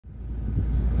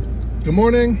Good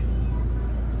morning.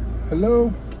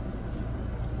 Hello.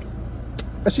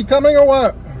 Is she coming or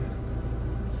what?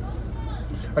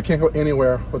 I can't go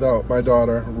anywhere without my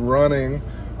daughter running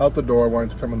out the door wanting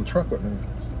to come in the truck with me.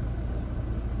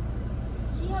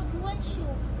 She have one shoe.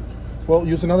 Well,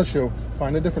 use another shoe.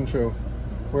 Find a different shoe.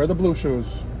 Where are the blue shoes?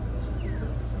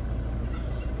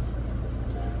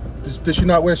 Does she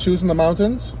not wear shoes in the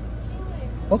mountains?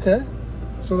 Okay.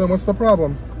 So then what's the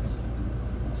problem?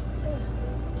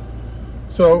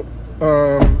 So,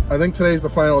 I think today's the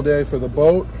final day for the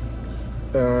boat.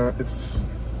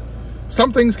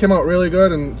 Some things came out really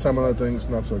good and some other things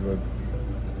not so good.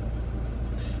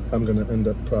 I'm gonna end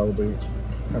up probably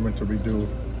having to redo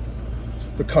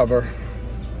the cover.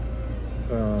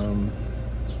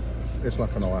 It's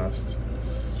not gonna last.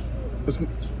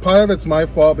 Part of it's my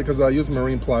fault because I use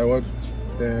marine plywood,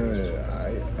 and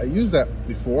I used that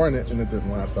before and it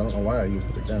didn't last. I don't know why I used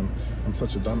it again. I'm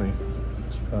such a dummy.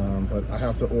 But I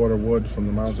have to order wood from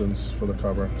the mountains for the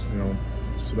cover, you know,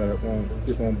 so that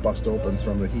it won't bust open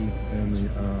from the heat and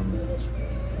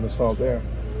the salt air.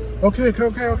 Okay.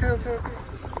 Bring her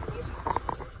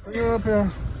up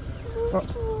here.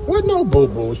 What? No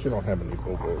boo-boos. You don't have any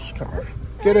boo-boos. Come on.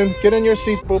 Get in your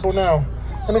seat, boo-boo, now.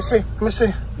 Let me see.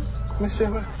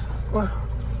 What?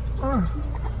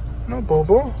 No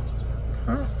boo-boo.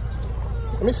 Huh?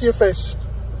 Let me see your face.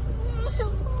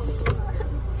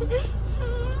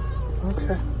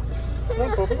 Okay.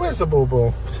 No boo-boo. Where's the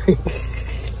boo-boo?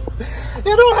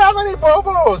 You don't have any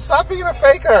boo-boos. Stop being a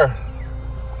faker.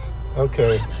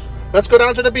 Okay. Let's go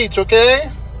down to the beach,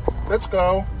 okay? Let's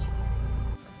go.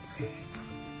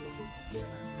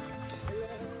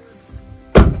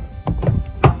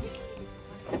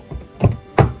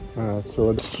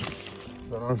 So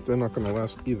they're not going to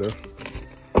last either,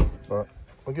 but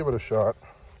I'll give it a shot.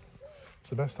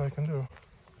 It's the best I can do.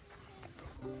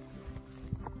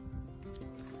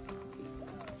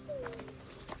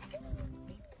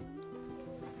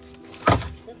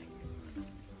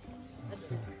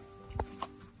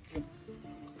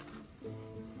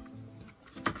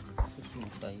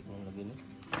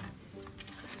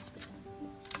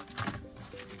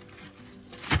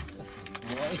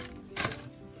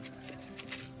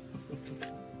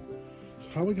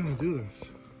 How are we going to do this?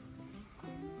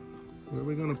 Where are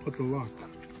we going to put the lock?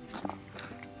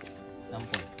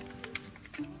 Sample.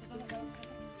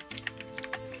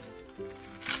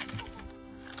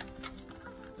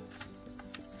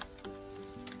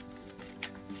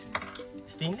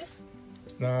 Stainless?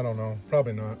 No, I don't know.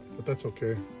 Probably not, but that's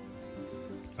okay.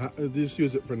 Just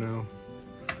use it for now.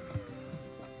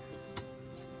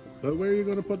 But where are you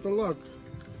going to put the lock?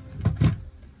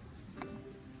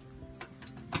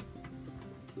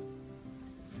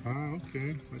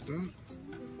 Okay, like that.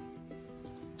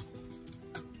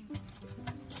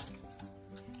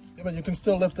 Yeah, but you can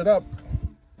still lift it up.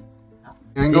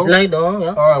 Angle? Slide on,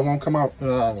 yeah. Oh, it won't come out.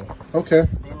 No. Okay.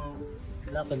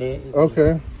 Okay.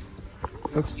 Okay.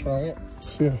 Let's try it.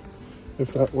 See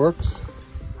if that works.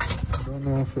 I don't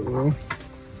know if it will.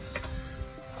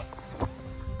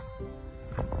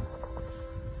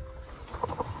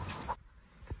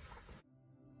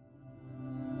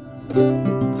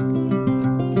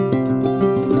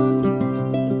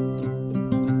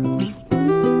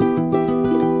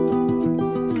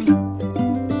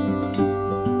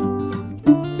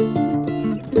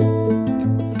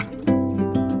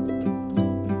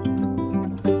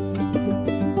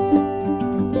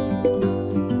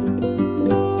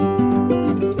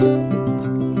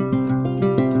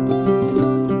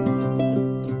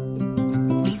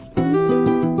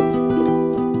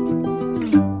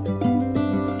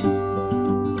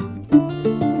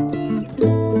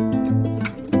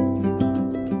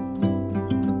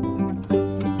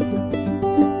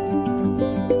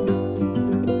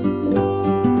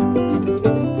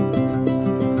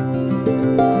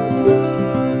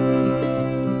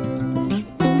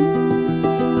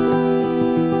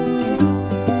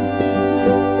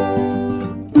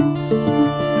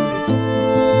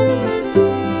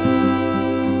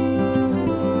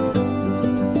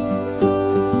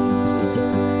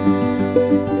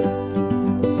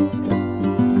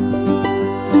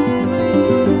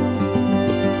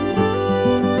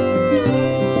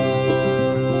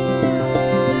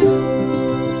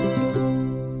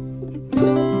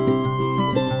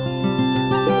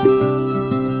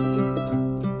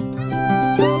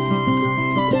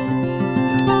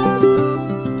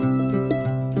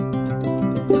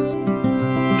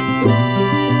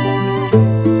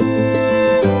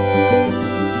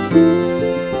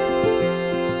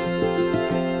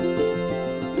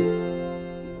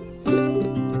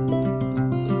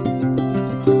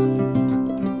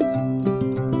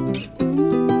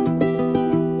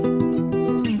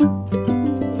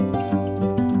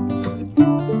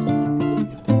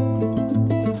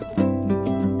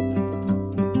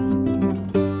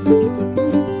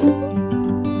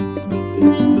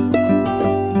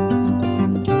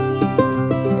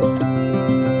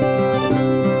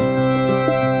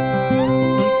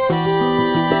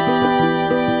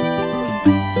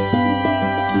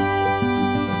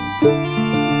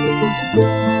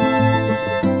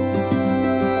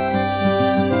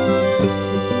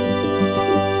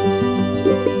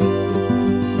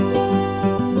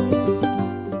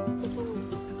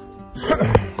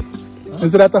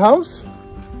 Is it at the house?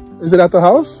 Is it at the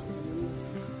house?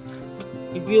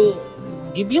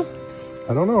 Give you?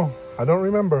 I don't know. I don't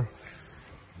remember.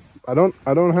 I don't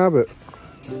have it.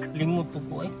 Limot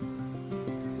po eh.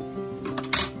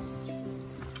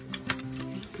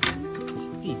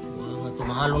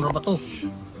 Mahalong na ba to?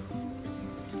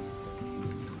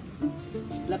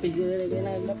 Lapis din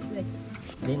na lapis din.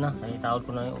 Hindi na, ay tawag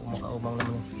ko na yung makaumang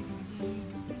naman.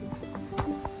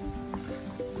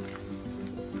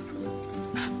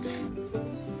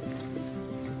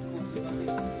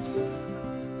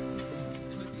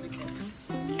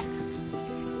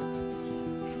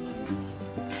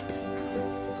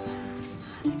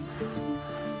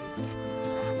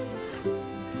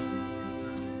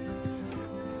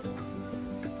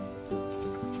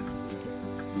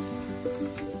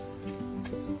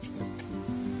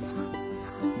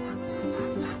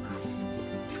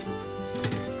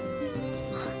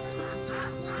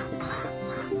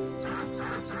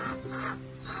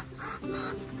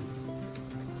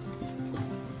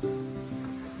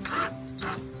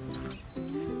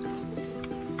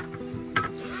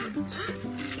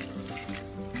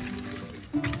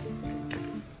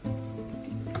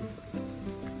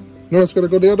 No, it's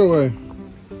gotta go the other way.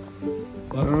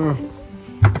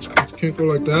 It can't go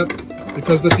like that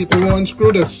because the people will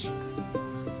unscrew this.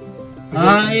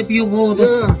 If you go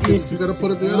this, you gotta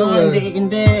put it the other way. In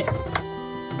the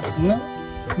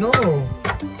No,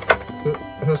 it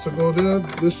has to go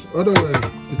this other way.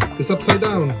 It's upside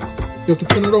down. You have to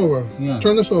turn it over. Yeah.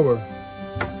 Turn this over.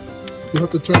 You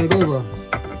have to turn it over.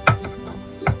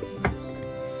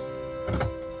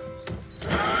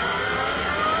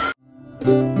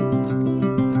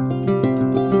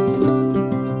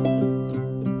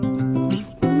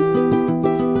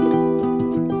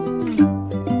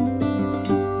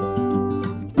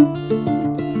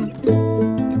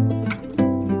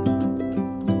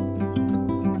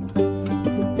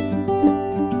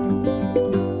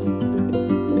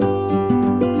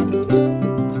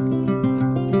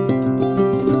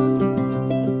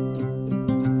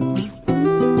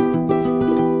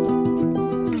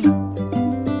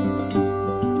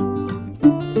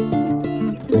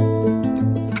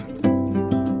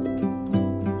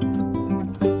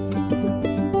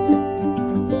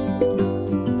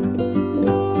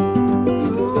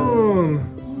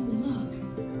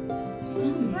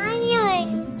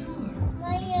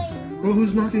 Oh,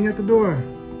 who's knocking at the door?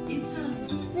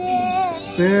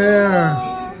 There.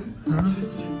 Huh?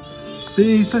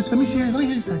 Please, let me see her. Let me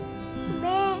hear you say.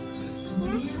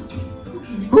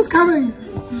 Who's coming?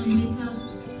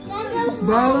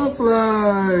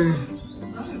 Butterfly.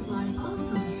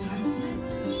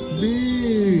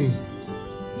 Bee.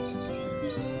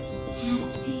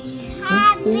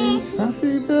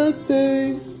 Happy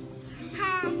birthday.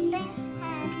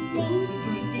 Whose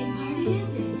birthday party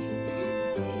is it?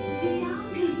 It's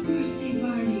Bianca's birthday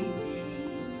party.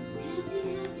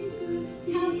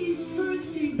 Happy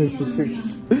birthday.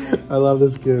 I love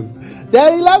this kid.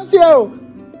 Daddy loves you.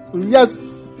 Yes.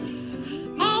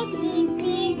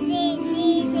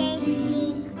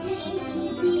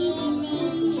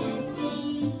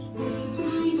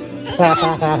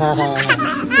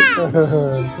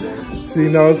 She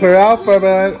knows her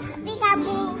alphabet.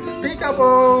 Peekaboo.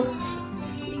 Peekaboo.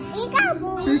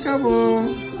 Peekaboo. Peekaboo.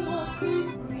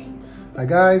 Hi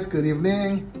guys, good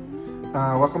evening.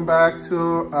 Welcome back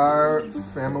to our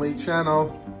family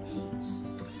channel.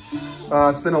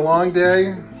 It's been a long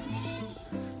day.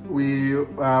 We've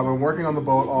been working on the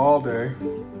boat all day,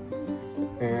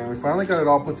 and we finally got it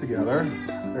all put together.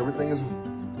 Everything is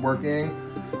working.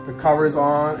 The cover's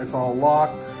on. It's all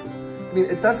locked. I mean,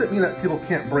 it doesn't mean that people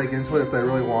can't break into it if they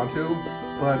really want to,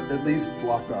 but at least it's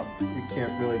locked up. You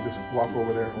can't really just walk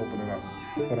over there and open it up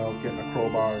without getting a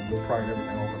crowbar and prying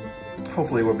everything open.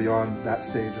 Hopefully we're beyond that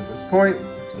stage at this point.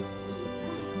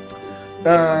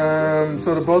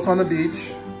 So the boat's on the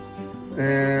beach,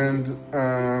 and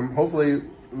hopefully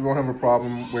we won't have a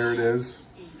problem where it is.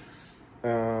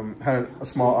 Had a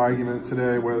small argument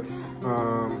today with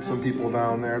some people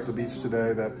down there at the beach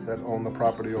today that own the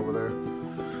property over there.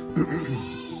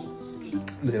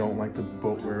 They don't like the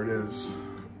boat where it is.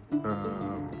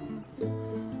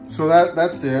 So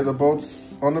that's it. The boat's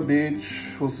on the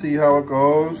beach. We'll see how it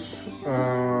goes.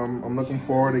 I'm looking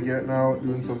forward to getting out,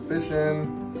 doing some fishing.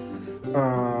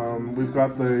 We've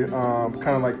got the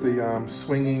kind of like the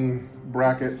swinging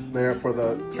bracket there for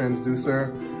the transducer.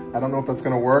 I don't know if that's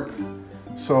gonna work.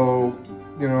 So,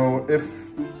 you know,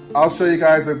 I'll show you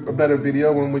guys a better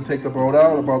video when we take the boat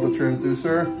out about the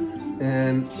transducer,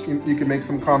 and you can make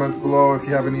some comments below if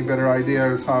you have any better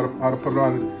ideas how to put it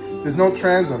on. There's no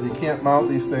transom. You can't mount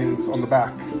these things on the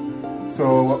back.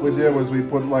 So what we did was we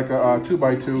put like a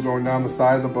 2x2 going down the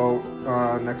side of the boat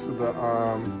next to the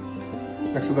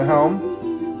helm,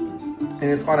 and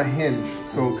it's on a hinge.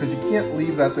 So because you can't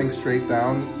leave that thing straight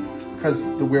down, because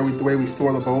the way we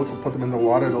store the boats and put them in the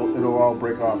water, it'll all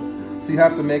break off. So you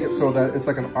have to make it so that it's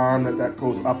like an arm that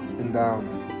goes up and down.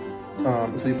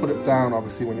 So you put it down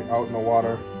obviously when you're out in the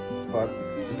water, but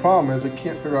the problem is we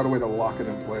can't figure out a way to lock it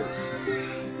in place.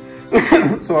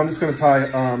 So I'm just gonna tie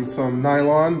some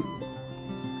nylon,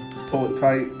 pull it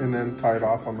tight, and then tie it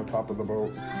off on the top of the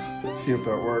boat. See if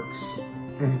that works.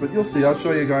 But you'll see, I'll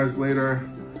show you guys later.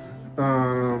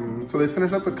 So they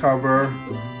finished up the cover,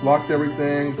 locked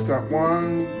everything. It's got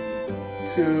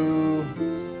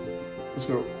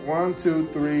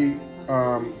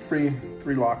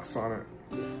three locks on it.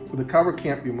 But the cover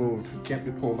can't be moved, it can't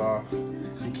be pulled off.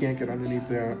 You can't get underneath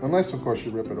there, unless of course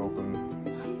you rip it open.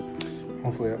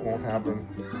 Hopefully it won't happen.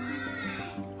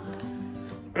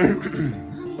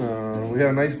 We had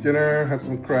a nice dinner, had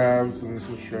some crabs and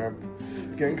some shrimp.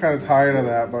 Getting kind of tired of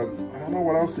that, but I don't know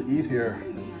what else to eat here.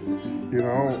 You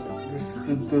know,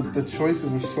 the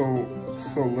choices are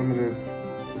so limited.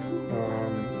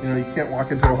 You know, you can't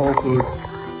walk into a Whole Foods.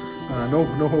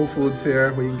 No Whole Foods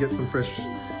here where you can get some fresh,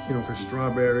 you know, fresh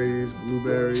strawberries,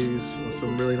 blueberries, or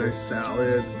some really nice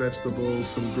salad, vegetables,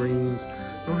 some greens.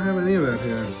 Don't have any of that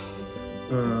here.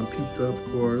 Pizza, of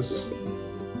course.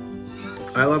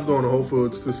 I love going to Whole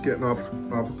Foods, just getting off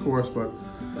course, but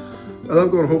I love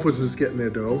going to Whole Foods and just getting their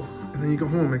dough, and then you go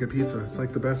home and make a pizza. It's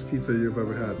like the best pizza you've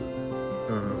ever had.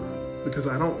 Because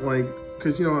I don't like,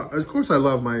 because, you know, of course I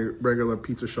love my regular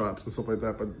pizza shops and stuff like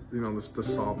that, but, you know, the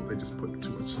salt, they just put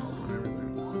too much salt on everything.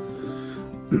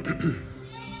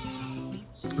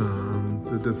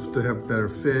 They have better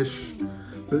fish.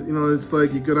 But, you know, it's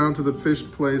like you go down to the fish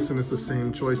place and it's the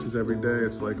same choices every day.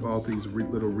 It's like all these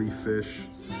little reef fish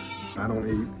I don't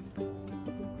eat.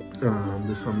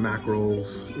 There's some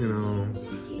mackerels, you know.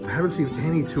 I haven't seen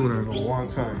any tuna in a long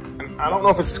time. And I don't know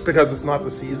if it's because it's not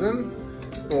the season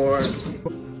or...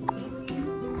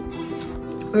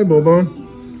 Hey, Bobo.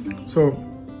 So,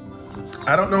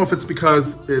 I don't know if it's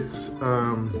because it's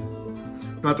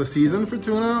not the season for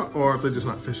tuna, or if they're just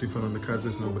not fishing for them because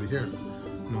there's nobody here.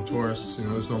 No tourists, you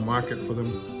know, there's no market for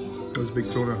them. Those big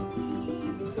tuna.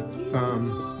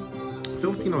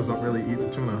 Filipinos don't really eat the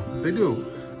tuna. They do.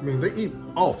 I mean, they eat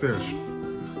all fish.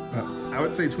 But I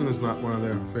would say tuna's not one of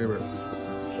their favorites.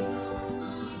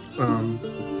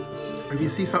 If you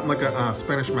see something like a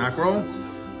Spanish mackerel,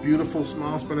 beautiful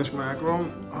small Spanish mackerel,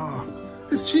 oh,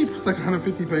 it's cheap. It's like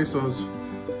 150 pesos.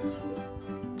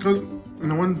 Because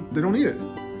they don't eat it.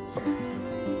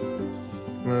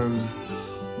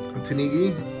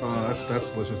 Tanigi,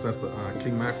 that's delicious. That's the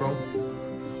king mackerel.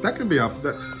 That could be up.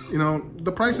 That, you know,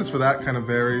 the prices for that kind of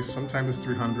varies. Sometimes it's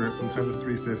 300, sometimes it's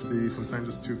 350, sometimes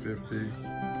it's 250.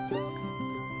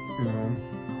 You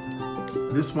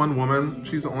know, this one woman,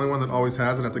 she's the only one that always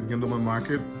has it at the Gindelman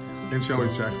market, and she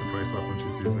always jacks the price up when she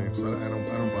sees me. So I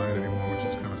don't buy it anymore, which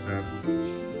is kind of sad.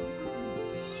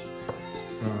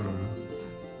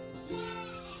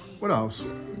 What else?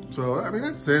 So I mean,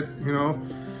 that's it. You know.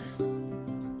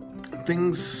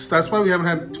 That's why we haven't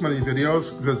had too many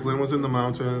videos, because Lynn was in the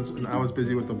mountains and I was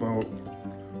busy with the boat.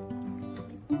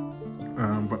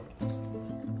 But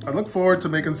I look forward to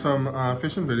making some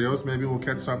fishing videos. Maybe we'll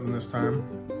catch something this time.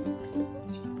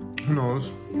 Who knows?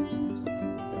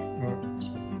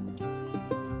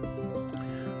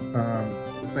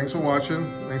 Thanks for watching.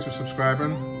 Thanks for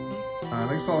subscribing.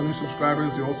 Thanks to all the new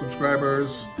subscribers, the old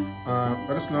subscribers.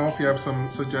 Let us know if you have some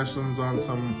suggestions on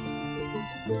some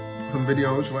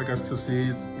videos you'd like us to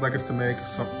see, like us to make,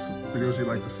 some videos you'd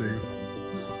like to see.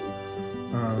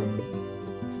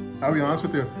 I'll be honest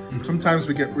with you, sometimes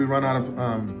we run out of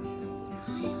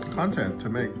content to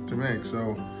make.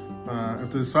 So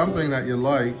if there's something that you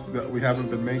like that we haven't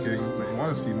been making that you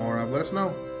want to see more of, let us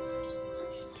know.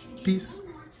 Peace.